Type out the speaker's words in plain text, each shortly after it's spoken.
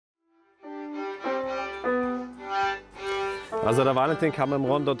Also der Valentin kann im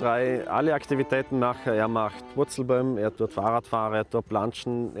Rondo 3 alle Aktivitäten machen. Er macht Wurzelbäume, er tut Fahrradfahren, er tut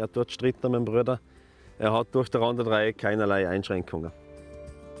Planschen, er tut Streiten mit dem Bruder. Er hat durch der Rondo 3 keinerlei Einschränkungen.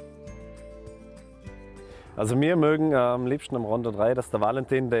 Also wir mögen am liebsten am Rondo 3, dass der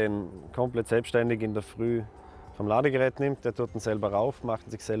Valentin den komplett selbstständig in der Früh vom Ladegerät nimmt. Der tut ihn selber rauf, macht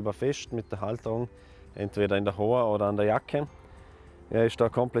ihn sich selber fest mit der Halterung, entweder in der Haare oder an der Jacke. Er ist da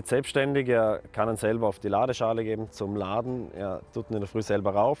komplett selbstständig, er kann ihn selber auf die Ladeschale geben zum Laden. Er tut ihn in der Früh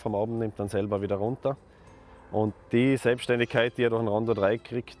selber rauf, am Abend nimmt er ihn selber wieder runter. Und die Selbstständigkeit, die er durch den Rondo 3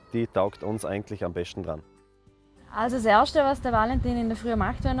 kriegt, die taugt uns eigentlich am besten dran. Also das Erste, was der Valentin in der Früh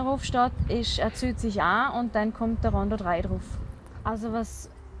macht, wenn er aufsteht, ist, er zieht sich an und dann kommt der Rondo 3 drauf. Also was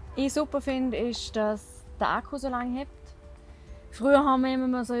ich super finde, ist, dass der Akku so lange hält. Früher haben wir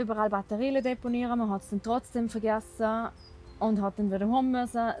immer so überall Batterien deponieren, man hat es dann trotzdem vergessen und hat dann wieder heim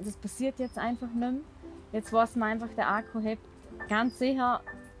müssen. Das passiert jetzt einfach nicht mehr. Jetzt weiß man einfach, der Akku hält ganz sicher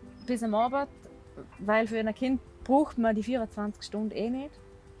bis am Abend, weil für ein Kind braucht man die 24 Stunden eh nicht.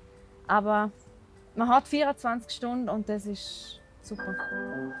 Aber man hat 24 Stunden und das ist super.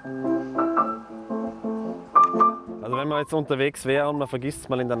 Also wenn man jetzt unterwegs wäre und man vergisst es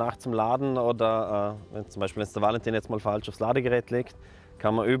mal in der Nacht zum Laden oder wenn zum Beispiel jetzt der Valentin jetzt mal falsch aufs Ladegerät legt,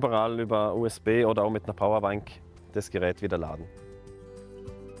 kann man überall über USB oder auch mit einer Powerbank das Gerät wieder laden.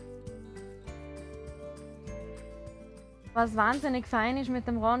 Was wahnsinnig fein ist mit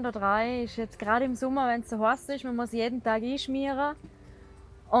dem Rondo 3, ist jetzt gerade im Sommer, wenn es so heiß ist, man muss jeden Tag einschmieren.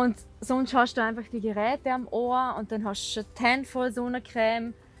 Und sonst hast du einfach die Geräte am Ohr und dann hast du schon die Hände voll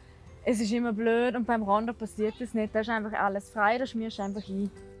Sonnencreme. Es ist immer blöd und beim Rondo passiert das nicht. Da ist einfach alles frei, da schmierst du einfach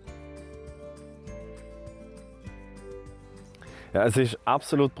ein. Ja, es ist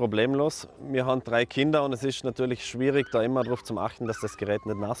absolut problemlos. Wir haben 3 Kinder und es ist natürlich schwierig, da immer darauf zu achten, dass das Gerät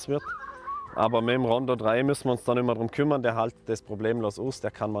nicht nass wird. Aber mit dem Rondo 3 müssen wir uns dann immer darum kümmern. Der hält das problemlos aus,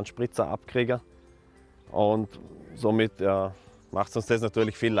 der kann man einen Spritzer abkriegen. Und somit macht es uns das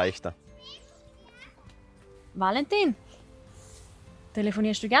natürlich viel leichter. Valentin,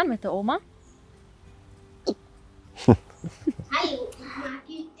 telefonierst du gern mit der Oma? Hallo Oma,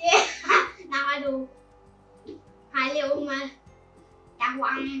 bitte. Na hallo. Hallo Oma.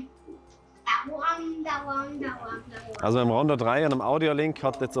 Also im Rondo 3 und im Audiolink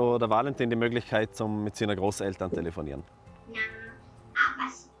hat jetzt so der Valentin die Möglichkeit, mit seinen Großeltern zu telefonieren. Na, aber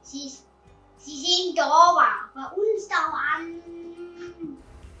sie sind da, bei uns daheim.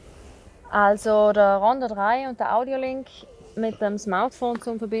 Also der Rondo 3 und der Audiolink mit dem Smartphone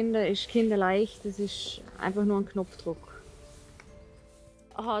zu verbinden ist kinderleicht. Das ist einfach nur ein Knopfdruck.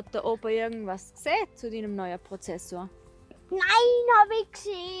 Hat der Opa irgendwas gesehen zu deinem neuen Prozessor? Nein, habe ich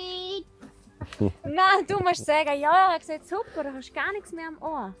gesehen. Nein, du musst sagen, ja, er hat gesagt, super, du hast gar nichts mehr am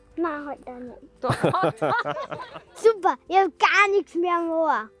Ohr. Nein, hat er nicht. Doch. Super, ich habe gar nichts mehr am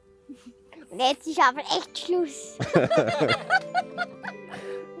Ohr. Und jetzt ist aber echt Schluss.